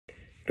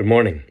Good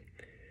morning.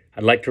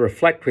 I'd like to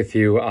reflect with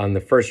you on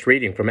the first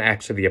reading from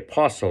Acts of the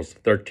Apostles,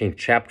 the 13th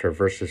chapter,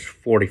 verses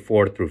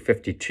 44 through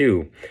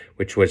 52,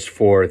 which was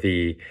for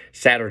the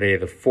Saturday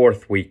of the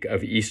fourth week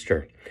of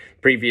Easter.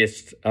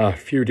 Previous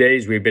few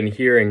days, we've been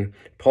hearing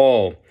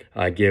Paul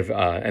give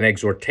an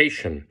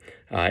exhortation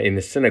in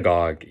the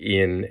synagogue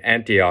in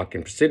Antioch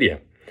in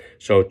Pisidia.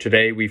 So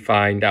today we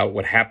find out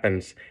what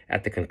happens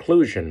at the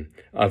conclusion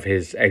of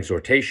his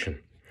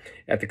exhortation.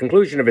 At the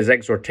conclusion of his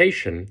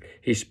exhortation,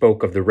 he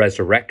spoke of the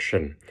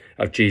resurrection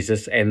of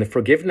Jesus and the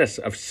forgiveness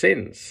of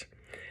sins.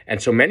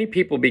 And so many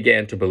people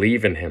began to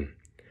believe in him.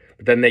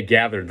 But then they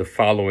gathered the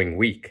following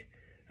week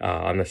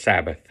on the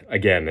Sabbath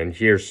again. And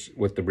here's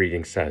what the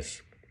reading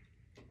says.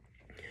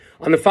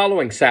 On the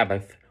following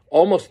Sabbath,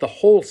 almost the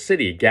whole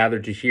city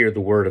gathered to hear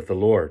the word of the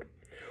Lord.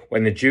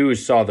 When the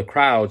Jews saw the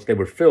crowds, they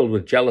were filled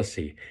with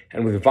jealousy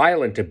and with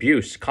violent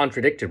abuse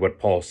contradicted what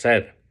Paul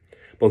said.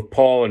 Both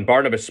Paul and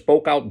Barnabas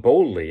spoke out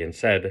boldly and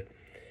said,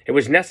 "It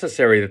was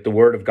necessary that the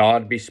word of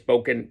God be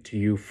spoken to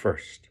you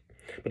first.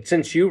 But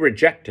since you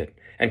reject it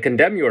and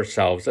condemn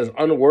yourselves as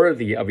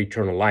unworthy of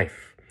eternal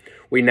life,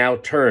 we now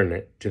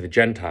turn to the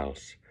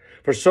Gentiles.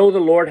 For so the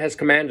Lord has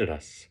commanded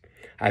us,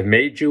 I've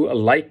made you a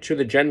light to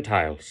the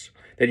Gentiles,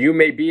 that you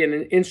may be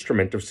an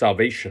instrument of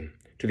salvation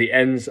to the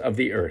ends of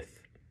the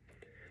earth."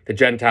 The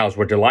Gentiles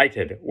were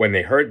delighted when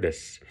they heard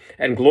this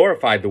and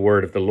glorified the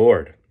word of the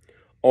Lord.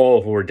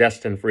 All who were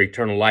destined for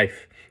eternal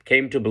life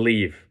came to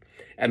believe,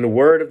 and the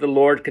word of the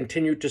Lord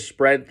continued to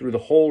spread through the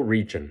whole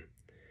region.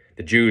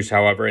 The Jews,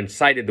 however,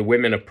 incited the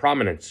women of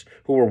prominence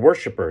who were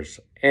worshippers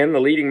and the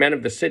leading men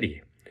of the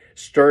city,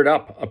 stirred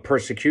up a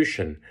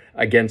persecution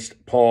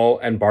against Paul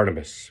and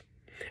Barnabas,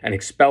 and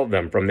expelled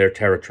them from their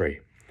territory.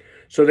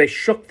 So they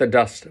shook the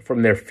dust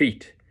from their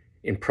feet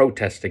in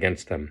protest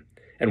against them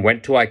and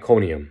went to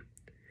Iconium.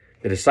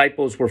 The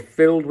disciples were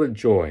filled with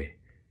joy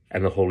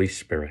and the Holy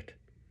Spirit.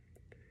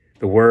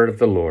 The word of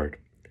the Lord.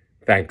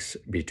 Thanks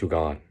be to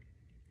God.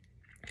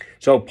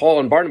 So Paul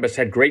and Barnabas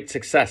had great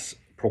success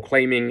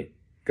proclaiming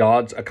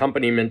God's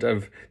accompaniment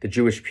of the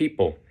Jewish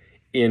people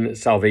in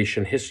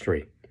salvation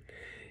history.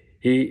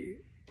 He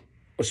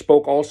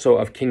spoke also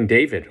of King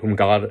David, whom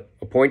God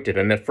appointed,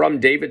 and that from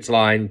David's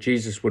line,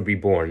 Jesus would be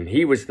born.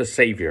 He was the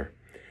Savior.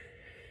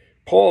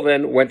 Paul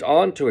then went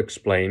on to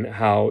explain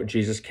how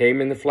Jesus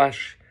came in the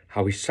flesh,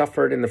 how he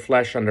suffered in the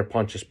flesh under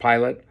Pontius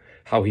Pilate,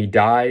 how he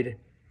died,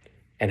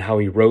 and how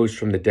he rose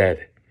from the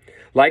dead.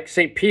 Like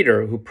St.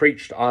 Peter, who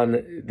preached on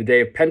the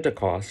day of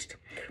Pentecost,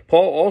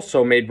 Paul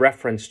also made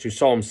reference to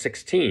Psalm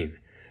 16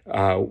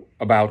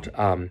 about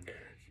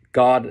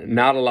God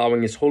not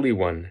allowing his Holy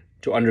One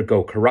to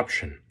undergo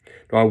corruption.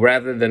 Now,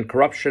 rather than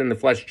corruption in the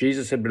flesh,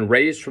 Jesus had been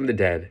raised from the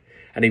dead,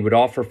 and he would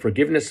offer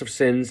forgiveness of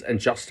sins and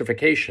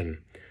justification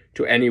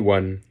to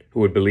anyone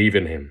who would believe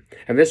in him.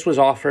 And this was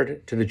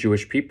offered to the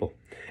Jewish people.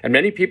 And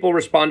many people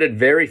responded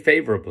very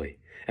favorably.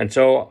 And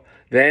so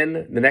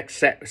then, the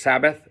next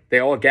Sabbath, they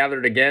all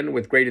gathered again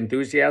with great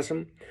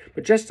enthusiasm.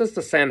 But just as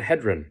the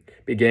Sanhedrin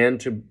began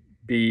to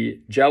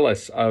be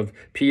jealous of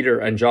Peter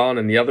and John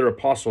and the other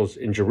apostles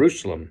in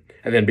Jerusalem,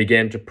 and then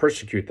began to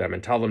persecute them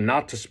and tell them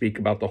not to speak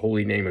about the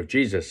holy name of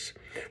Jesus,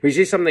 we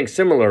see something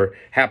similar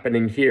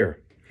happening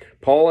here.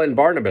 Paul and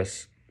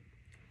Barnabas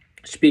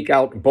speak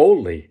out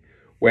boldly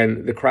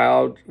when the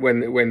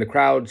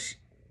crowds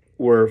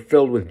were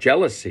filled with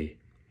jealousy,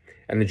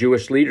 and the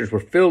Jewish leaders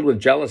were filled with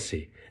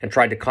jealousy and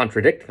tried to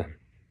contradict them.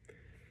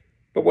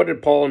 But what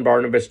did Paul and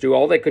Barnabas do?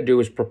 All they could do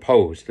was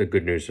propose the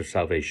good news of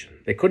salvation.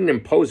 They couldn't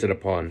impose it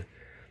upon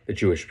the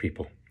Jewish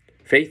people.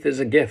 Faith is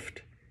a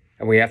gift,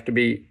 and we have to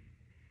be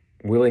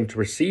willing to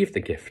receive the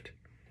gift.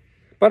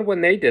 But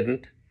when they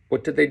didn't,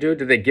 what did they do?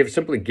 Did they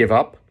simply give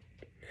up?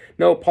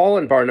 No, Paul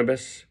and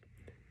Barnabas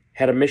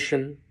had a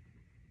mission,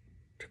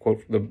 to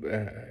quote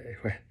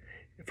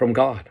from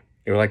God.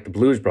 They were like the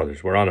Blues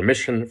Brothers. We're on a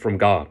mission from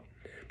God.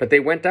 But they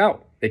went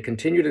out. They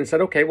continued and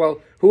said, okay, well,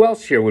 who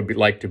else here would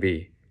like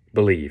to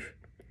believe?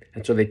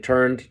 And so they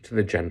turned to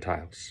the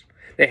Gentiles.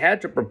 They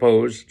had to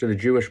propose to the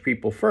Jewish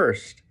people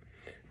first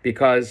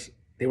because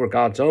they were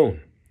God's own.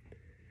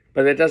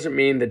 But that doesn't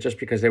mean that just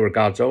because they were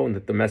God's own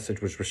that the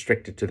message was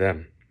restricted to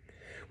them.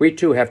 We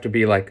too have to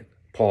be like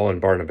Paul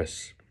and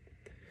Barnabas,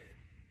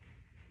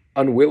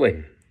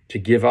 unwilling to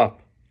give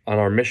up on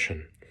our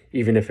mission,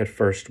 even if at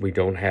first we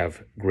don't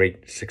have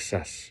great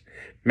success.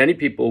 Many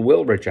people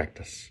will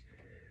reject us,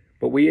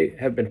 but we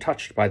have been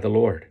touched by the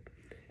Lord,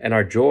 and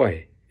our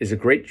joy is a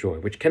great joy,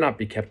 which cannot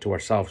be kept to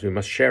ourselves. We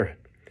must share it.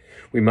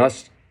 We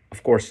must,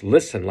 of course,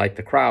 listen like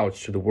the crowds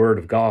to the word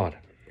of God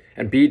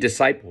and be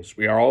disciples.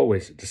 We are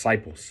always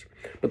disciples.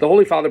 But the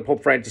Holy Father,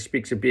 Pope Francis,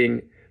 speaks of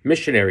being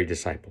missionary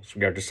disciples.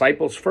 We are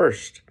disciples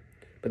first,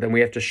 but then we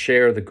have to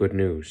share the good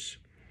news.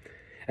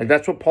 And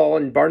that's what Paul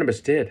and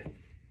Barnabas did.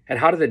 And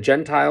how did the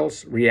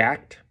Gentiles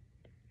react?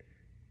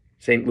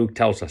 St. Luke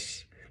tells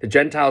us, the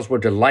Gentiles were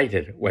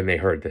delighted when they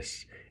heard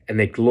this, and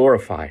they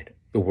glorified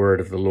the word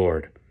of the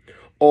Lord.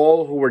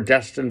 All who were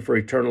destined for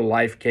eternal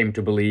life came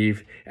to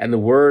believe, and the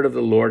word of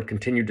the Lord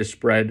continued to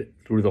spread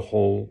through the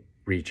whole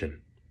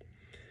region.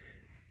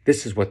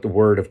 This is what the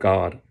Word of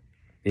God,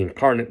 the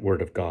incarnate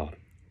Word of God,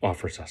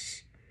 offers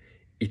us: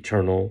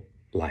 eternal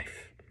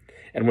life.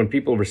 And when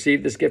people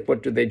receive this gift,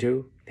 what do?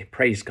 They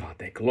praise God.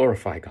 They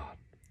glorify God.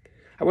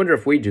 I wonder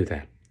if we do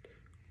that,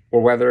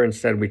 or whether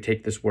instead we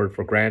take this word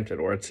for granted,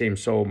 or it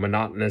seems so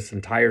monotonous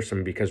and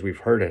tiresome because we've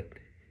heard it.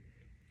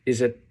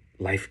 Is it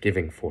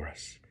life-giving for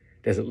us?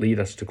 Does it lead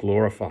us to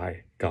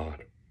glorify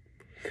God?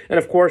 And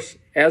of course,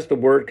 as the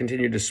word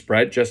continued to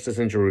spread, just as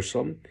in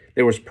Jerusalem,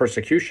 there was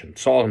persecution.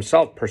 Saul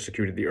himself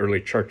persecuted the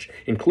early church,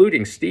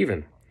 including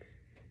Stephen.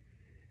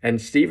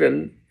 And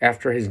Stephen,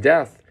 after his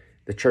death,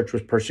 the church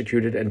was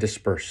persecuted and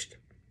dispersed.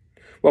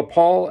 Well,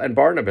 Paul and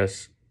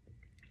Barnabas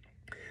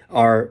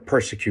are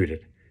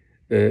persecuted.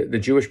 The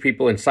Jewish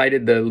people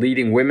incited the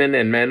leading women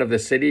and men of the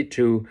city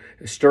to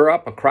stir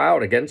up a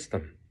crowd against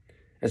them.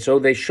 And so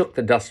they shook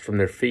the dust from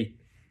their feet,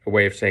 a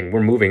way of saying,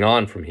 we're moving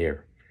on from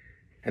here.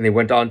 And they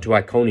went on to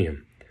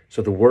Iconium.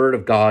 So the word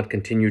of God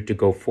continued to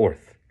go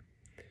forth.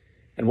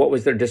 And what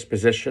was their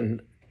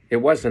disposition? It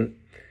wasn't,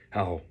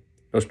 oh,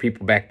 those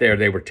people back there,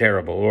 they were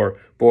terrible, or,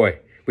 boy,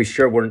 we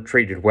sure weren't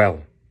treated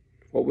well.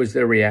 What was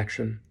their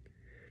reaction?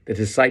 The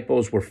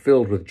disciples were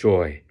filled with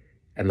joy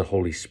and the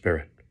Holy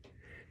Spirit.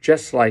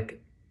 Just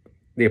like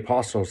the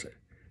apostles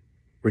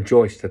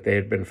rejoiced that they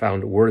had been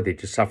found worthy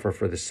to suffer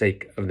for the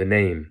sake of the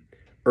name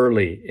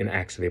early in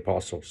Acts of the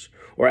Apostles,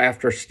 or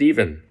after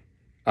Stephen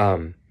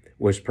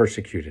was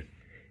persecuted,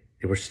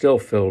 they were still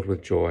filled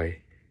with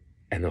joy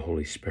and the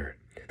Holy Spirit.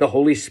 The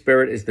Holy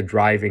Spirit is the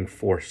driving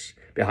force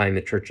behind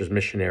the church's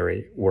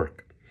missionary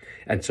work.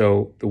 And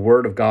so the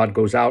word of God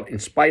goes out in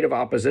spite of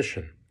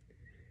opposition,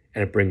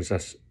 and it brings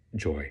us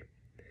joy.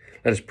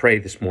 Let us pray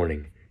this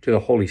morning to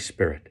the Holy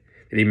Spirit,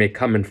 that he may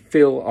come and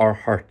fill our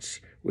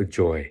hearts with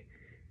joy,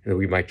 and that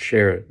we might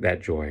share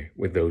that joy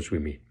with those we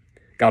meet.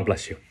 God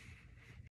bless you.